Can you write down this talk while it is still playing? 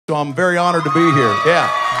so I'm very honored to be here.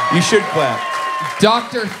 Yeah, you should clap.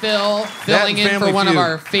 Dr. Phil filling in for one of Feud.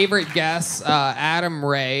 our favorite guests, Adam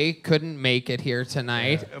Ray, couldn't make it here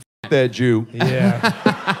tonight. That Jew.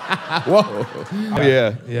 Yeah. Whoa. Oh,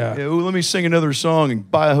 yeah. Yeah. Ooh, let me sing another song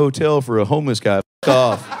and buy a hotel for a homeless guy. F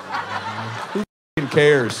off. Who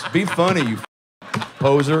cares? Be funny, you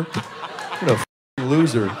poser. What a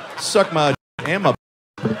loser. Suck my and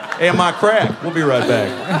my crack. We'll be right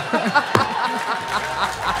back.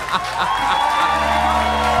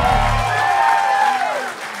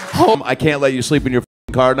 I can't let you sleep in your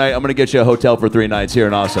car tonight. I'm going to get you a hotel for 3 nights here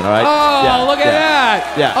in Austin, all right? Oh, yeah, look at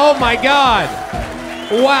that. Yeah. Oh, my God.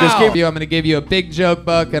 Wow. Just I'm going to give you a big joke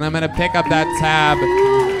book, and I'm going to pick up that tab.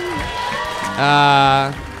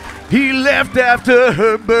 He left after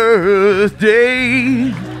her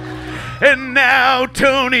birthday, and now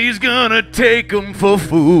Tony's going to take him for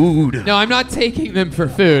food. No, I'm not taking them for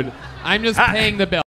food. I'm just paying the bill.